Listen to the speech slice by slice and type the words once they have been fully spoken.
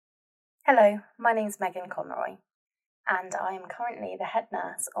Hello, my name's Megan Conroy, and I am currently the head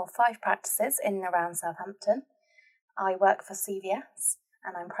nurse of 5 practices in and around Southampton. I work for CVS,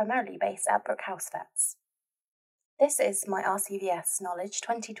 and I'm primarily based at Brookhouse Vets. This is my RCVS Knowledge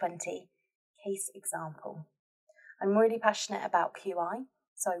 2020 case example. I'm really passionate about QI,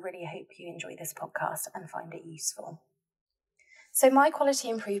 so I really hope you enjoy this podcast and find it useful. So my quality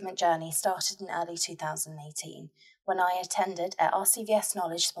improvement journey started in early 2018 when I attended a RCVS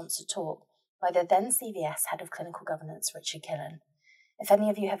Knowledge sponsored talk by the then CVS Head of Clinical Governance, Richard Killen. If any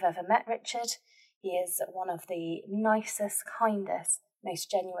of you have ever met Richard, he is one of the nicest, kindest, most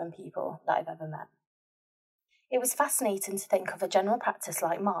genuine people that I've ever met. It was fascinating to think of a general practice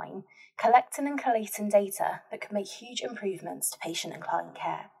like mine collecting and collating data that could make huge improvements to patient and client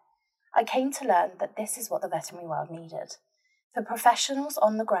care. I came to learn that this is what the veterinary world needed, for professionals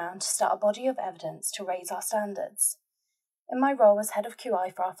on the ground to start a body of evidence to raise our standards. In my role as head of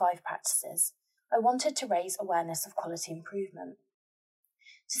QI for our 5 practices, I wanted to raise awareness of quality improvement.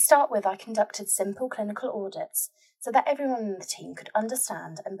 To start with, I conducted simple clinical audits so that everyone in the team could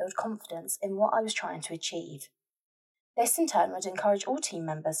understand and build confidence in what I was trying to achieve. This in turn would encourage all team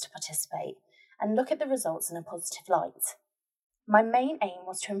members to participate and look at the results in a positive light. My main aim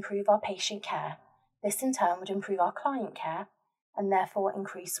was to improve our patient care. This in turn would improve our client care and therefore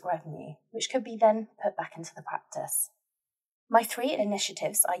increase revenue, which could be then put back into the practice. My 3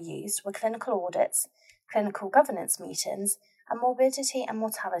 initiatives I used were clinical audits, clinical governance meetings, and morbidity and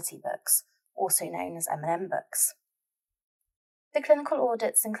mortality books, also known as M&M books. The clinical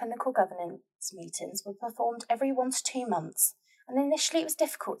audits and clinical governance meetings were performed every 1 to 2 months, and initially it was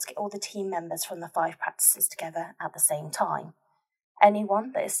difficult to get all the team members from the 5 practices together at the same time.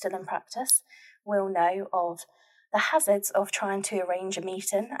 Anyone that is still in practice will know of the hazards of trying to arrange a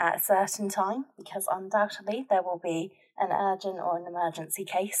meeting at a certain time, because undoubtedly there will be an urgent or an emergency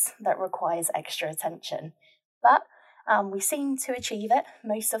case that requires extra attention. But we seem to achieve it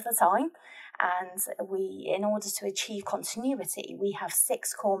most of the time, and in order to achieve continuity, we have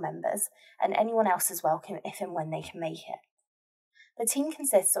 6 core members, and anyone else is welcome if and when they can make it. The team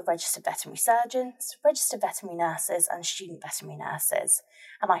consists of registered veterinary surgeons, registered veterinary nurses, and student veterinary nurses,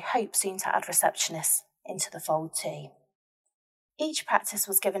 and I hope soon to add receptionists into the fold too. Each practice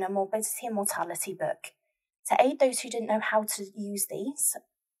was given a morbidity and mortality book. To aid those who didn't know how to use these,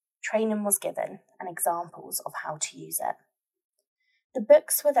 training was given and examples of how to use it. The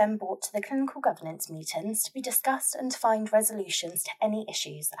books were then brought to the clinical governance meetings to be discussed and to find resolutions to any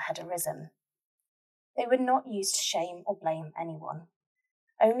issues that had arisen. They were not used to shame or blame anyone,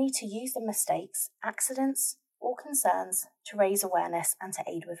 only to use the mistakes, accidents, or concerns to raise awareness and to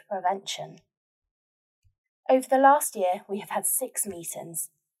aid with prevention. Over the last year, we have had 6 meetings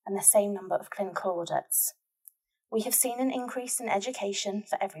and the same number of clinical audits. We have seen an increase in education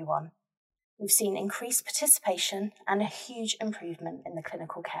for everyone. We've seen increased participation and a huge improvement in the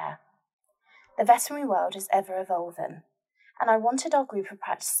clinical care. The veterinary world is ever evolving, and I wanted our group of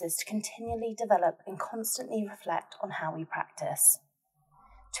practices to continually develop and constantly reflect on how we practice.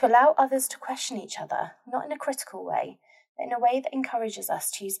 To allow others to question each other, not in a critical way, but in a way that encourages us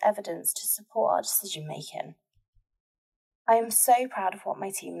to use evidence to support our decision making. I am so proud of what my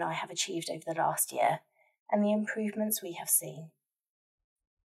team and I have achieved over the last year and the improvements we have seen.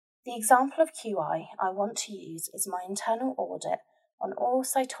 The example of QI I want to use is my internal audit on oral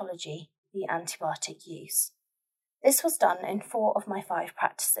cytology, the antibiotic use. This was done in 4 of my 5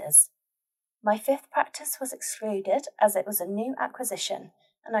 practices. My 5th practice was excluded as it was a new acquisition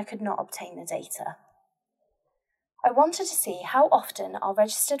and I could not obtain the data. I wanted to see how often our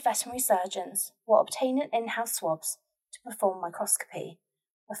registered veterinary surgeons were obtaining in-house swabs to perform microscopy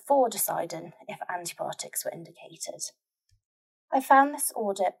before deciding if antibiotics were indicated. I found this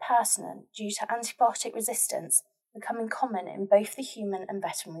audit pertinent due to antibiotic resistance becoming common in both the human and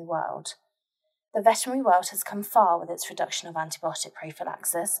veterinary world. The veterinary world has come far with its reduction of antibiotic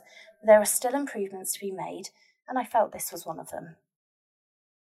prophylaxis, but there are still improvements to be made, and I felt this was one of them.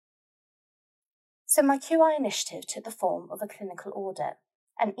 So my QI initiative took the form of a clinical audit,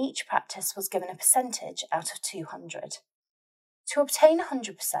 and each practice was given a percentage out of 200. To obtain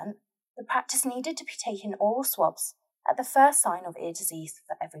 100%, the practice needed to be taking oral swabs at the first sign of ear disease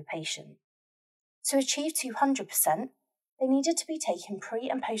for every patient. To achieve 200%, they needed to be taking pre-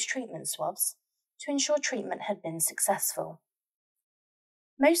 and post-treatment swabs to ensure treatment had been successful.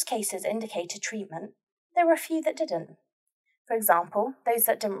 Most cases indicated treatment, there were a few that didn't. For example, those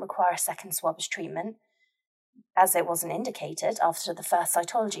that didn't require a second swab as treatment, as it wasn't indicated after the first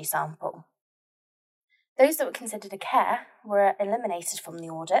cytology sample. Those that were considered a care were eliminated from the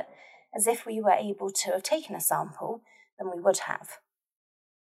audit, as if we were able to have taken a sample, then we would have.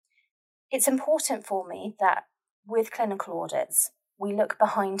 It's important for me that with clinical audits, we look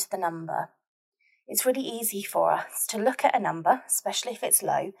behind the number. It's really easy for us to look at a number, especially if it's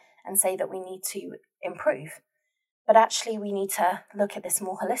low, and say that we need to improve. But actually, we need to look at this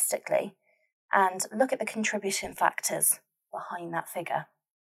more holistically and look at the contributing factors behind that figure.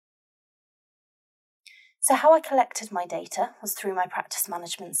 So how I collected my data was through my practice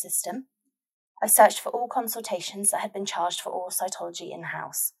management system. I searched for all consultations that had been charged for oral cytology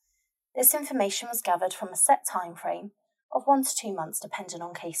in-house. This information was gathered from a set time frame of 1 to 2 months depending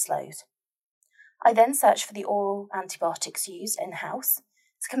on caseload. I then searched for the oral antibiotics used in-house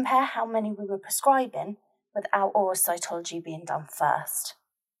to compare how many we were prescribing without oral cytology being done first.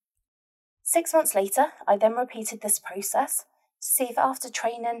 6 months later, I then repeated this process to see if after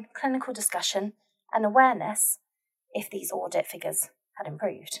training, clinical discussion and awareness, if these audit figures had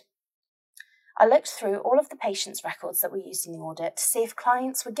improved. I looked through all of the patients' records that were used in the audit to see if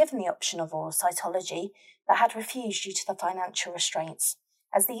clients were given the option of oral cytology but had refused due to the financial restraints,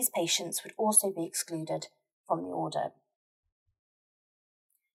 as these patients would also be excluded from the audit.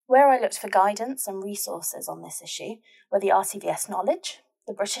 Where I looked for guidance and resources on this issue were the RCVS Knowledge,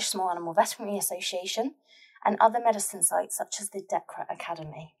 the British Small Animal Veterinary Association, and other medicine sites such as the DECRA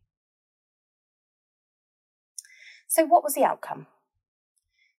Academy. So what was the outcome?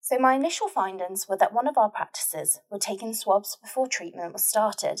 So my initial findings were that one of our practices were taking swabs before treatment was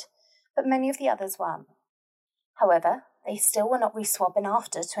started, but many of the others weren't. However, they still were not re-swabbing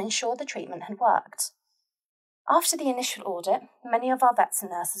after to ensure the treatment had worked. After the initial audit, many of our vets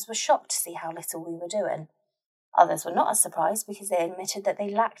and nurses were shocked to see how little we were doing. Others were not as surprised because they admitted that they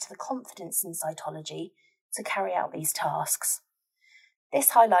lacked the confidence in cytology to carry out these tasks.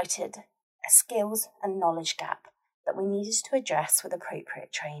 This highlighted a skills and knowledge gap that we needed to address with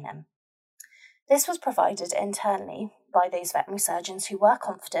appropriate training. This was provided internally by those veterinary surgeons who were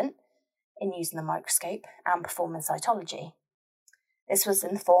confident in using the microscope and performing cytology. This was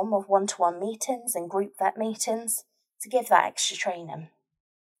in the form of one-to-one meetings and group vet meetings to give that extra training.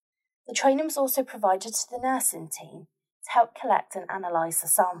 The training was also provided to the nursing team to help collect and analyse the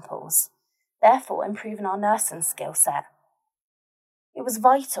samples, therefore improving our nursing skill set. It was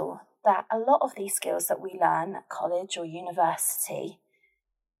vital that a lot of these skills that we learn at college or university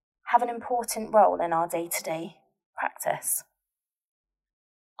have an important role in our day-to-day practice.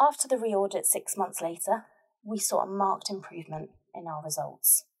 After the re-audit 6 months later, we saw a marked improvement in our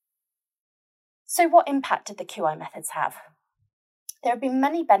results. So what impact did the QI methods have? There have been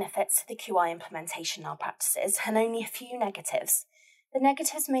many benefits to the QI implementation in our practices and only a few negatives. The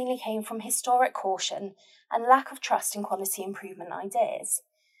negatives mainly came from historic caution and lack of trust in quality improvement ideas,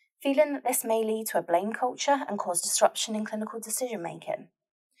 feeling that this may lead to a blame culture and cause disruption in clinical decision-making.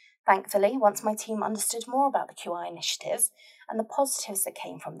 Thankfully, once my team understood more about the QI initiatives and the positives that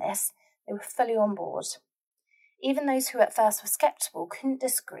came from this, they were fully on board. Even those who at first were sceptical couldn't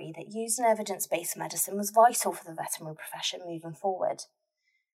disagree that using evidence-based medicine was vital for the veterinary profession moving forward.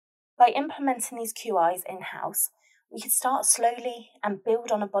 By implementing these QIs in-house, we could start slowly and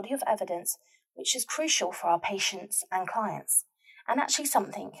build on a body of evidence which is crucial for our patients and clients, and actually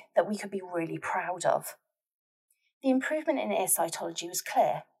something that we could be really proud of. The improvement in ear cytology was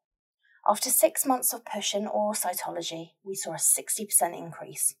clear. After 6 months of pushing oral cytology, we saw a 60%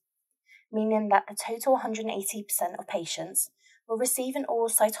 increase, meaning that the total 180% of patients were receiving oral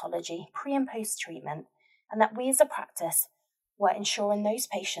cytology pre- and post-treatment, and that we as a practice were ensuring those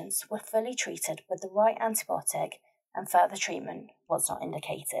patients were fully treated with the right antibiotic and further treatment was not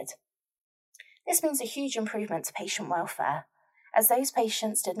indicated. This means a huge improvement to patient welfare, as those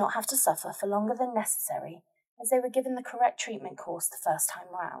patients did not have to suffer for longer than necessary as they were given the correct treatment course the first time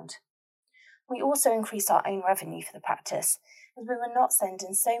round. We also increased our own revenue for the practice, as we were not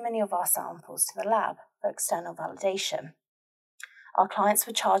sending so many of our samples to the lab for external validation. Our clients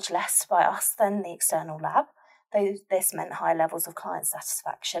were charged less by us than the external lab, though this meant high levels of client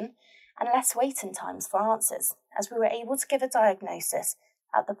satisfaction and less waiting times for answers, as we were able to give a diagnosis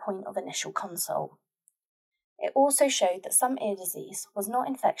at the point of initial consult. It also showed that some ear disease was not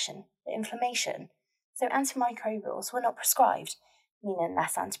infection, but inflammation, so antimicrobials were not prescribed, meaning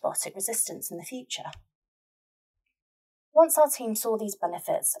less antibiotic resistance in the future. Once our team saw these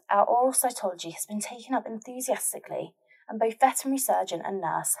benefits, our oral cytology has been taken up enthusiastically, and both veterinary surgeon and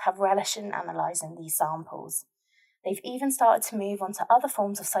nurse have relished in analysing these samples. They've even started to move on to other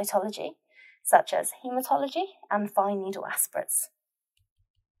forms of cytology, such as haematology and fine needle aspirates.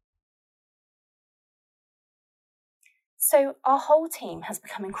 So our whole team has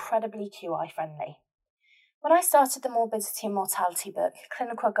become incredibly QI friendly. When I started the morbidity and mortality book,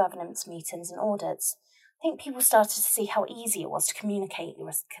 clinical governance meetings and audits, I think people started to see how easy it was to communicate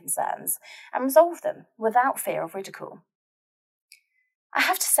your concerns and resolve them without fear of ridicule. I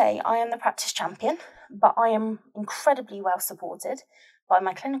have to say, I am the practice champion, but I am incredibly well supported by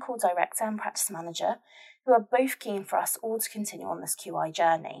my clinical director and practice manager, who are both keen for us all to continue on this QI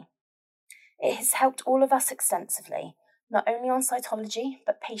journey. It has helped all of us extensively, not only on cytology,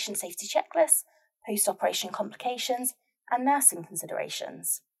 but patient safety checklists, post-operation complications, and nursing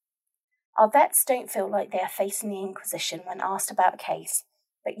considerations. Our vets don't feel like they are facing the Inquisition when asked about a case,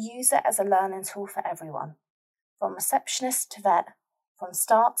 but use it as a learning tool for everyone, from receptionist to vet, from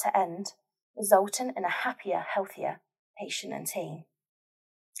start to end, resulting in a happier, healthier patient and team.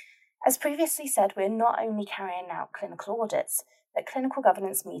 As previously said, we're not only carrying out clinical audits, but clinical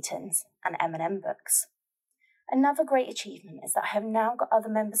governance meetings and M&M books. Another great achievement is that I have now got other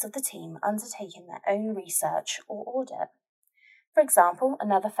members of the team undertaking their own research or audit. For example,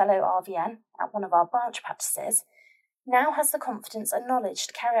 another fellow RVN at one of our branch practices now has the confidence and knowledge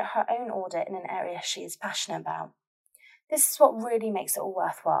to carry out her own audit in an area she is passionate about. This is what really makes it all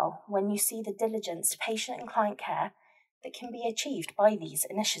worthwhile, when you see the diligence to patient and client care that can be achieved by these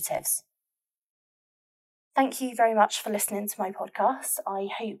initiatives. Thank you very much for listening to my podcast. I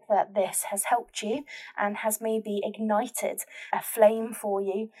hope that this has helped you and has maybe ignited a flame for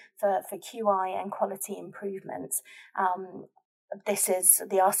you for QI and quality improvements. The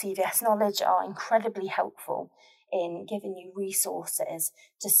RCVS knowledge are incredibly helpful in giving you resources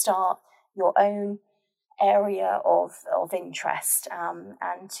to start your own area of interest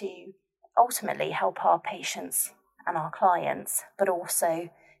and to ultimately help our patients and our clients, but also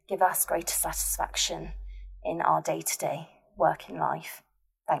give us greater satisfaction in our day-to-day working life.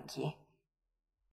 Thank you.